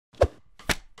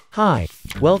Hi,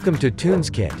 welcome to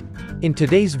TunesKit. In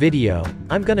today's video,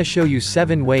 I'm gonna show you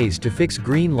 7 ways to fix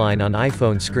green line on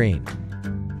iPhone screen.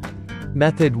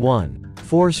 Method 1.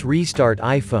 Force restart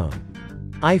iPhone.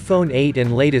 iPhone 8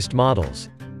 and latest models.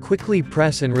 Quickly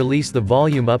press and release the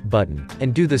volume up button,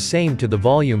 and do the same to the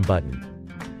volume button.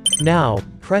 Now,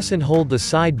 press and hold the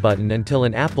side button until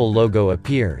an Apple logo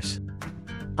appears.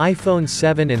 iPhone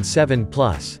 7 and 7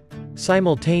 Plus.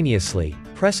 Simultaneously,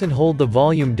 press and hold the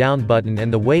volume down button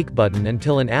and the wake button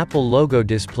until an Apple logo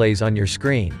displays on your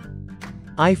screen.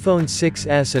 iPhone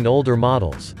 6s and older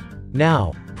models.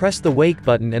 Now, press the wake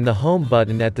button and the home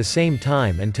button at the same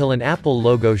time until an Apple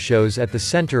logo shows at the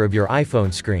center of your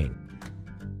iPhone screen.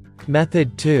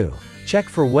 Method 2. Check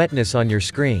for wetness on your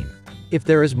screen. If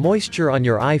there is moisture on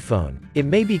your iPhone, it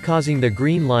may be causing the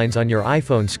green lines on your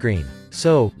iPhone screen,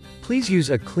 so, please use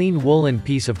a clean woolen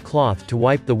piece of cloth to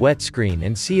wipe the wet screen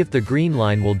and see if the green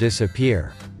line will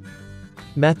disappear.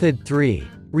 Method 3.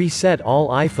 Reset all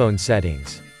iPhone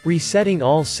settings. Resetting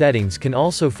all settings can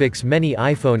also fix many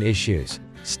iPhone issues.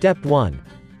 Step 1.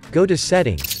 Go to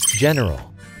Settings,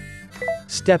 General.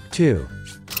 Step 2.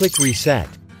 Click Reset.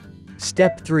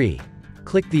 Step 3.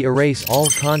 Click the Erase All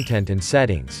Content and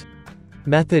Settings.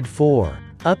 Method 4.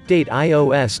 Update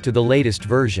iOS to the latest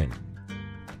version.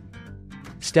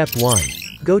 Step 1.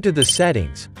 Go to the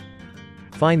Settings.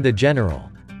 Find the General.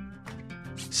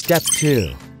 Step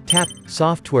 2. Tap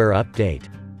Software Update.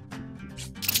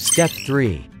 Step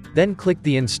 3. Then click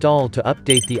the Install to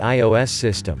update the iOS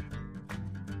system.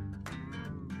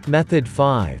 Method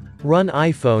 5. Run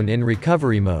iPhone in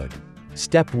recovery mode.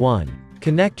 Step 1.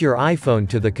 Connect your iPhone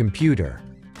to the computer.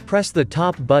 Press the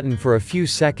top button for a few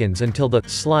seconds until the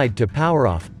Slide to Power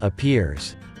Off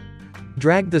appears.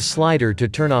 Drag the slider to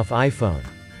turn off iPhone.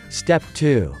 Step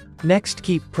 2. Next,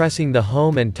 keep pressing the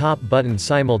home and top button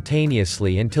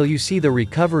simultaneously until you see the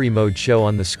recovery mode show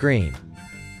on the screen.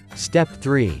 Step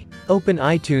 3. Open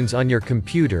iTunes on your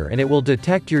computer and it will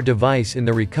detect your device in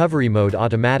the recovery mode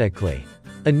automatically.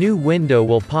 A new window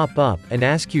will pop up and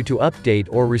ask you to update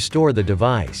or restore the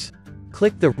device.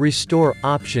 Click the Restore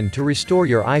option to restore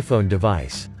your iPhone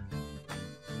device.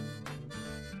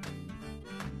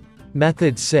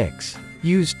 Method 6.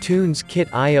 Use TunesKit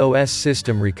iOS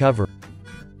System Recovery.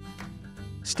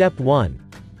 Step 1.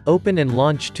 Open and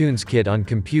launch TunesKit on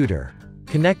computer.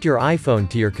 Connect your iPhone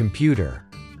to your computer.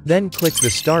 Then click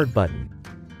the Start button.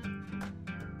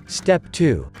 Step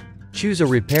 2. Choose a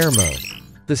repair mode.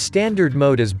 The standard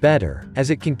mode is better, as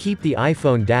it can keep the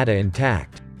iPhone data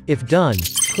intact. If done,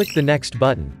 click the Next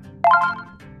button.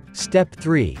 Step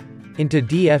 3. Into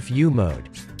DFU mode.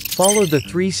 Follow the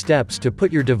 3 steps to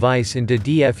put your device into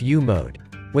DFU mode.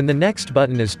 When the Next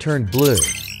button is turned blue,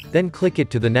 then click it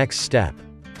to the next step.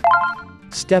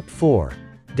 Step 4.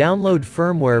 Download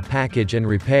firmware package and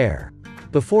repair.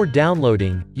 Before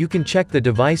downloading, you can check the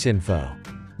device info.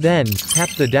 Then, tap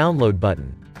the download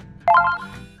button.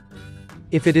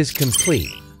 If it is complete,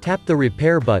 tap the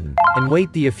repair button, and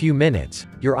wait a few minutes,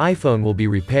 your iPhone will be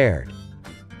repaired.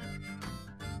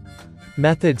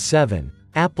 Method 7.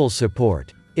 Apple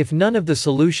support. If none of the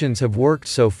solutions have worked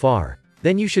so far,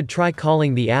 then you should try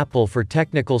calling the Apple for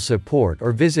technical support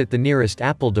or visit the nearest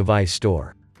Apple device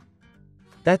store.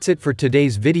 That's it for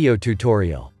today's video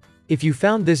tutorial. If you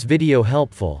found this video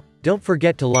helpful, don't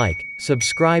forget to like,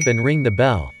 subscribe and ring the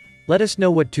bell. Let us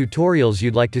know what tutorials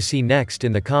you'd like to see next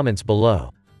in the comments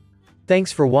below.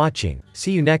 Thanks for watching,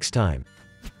 see you next time.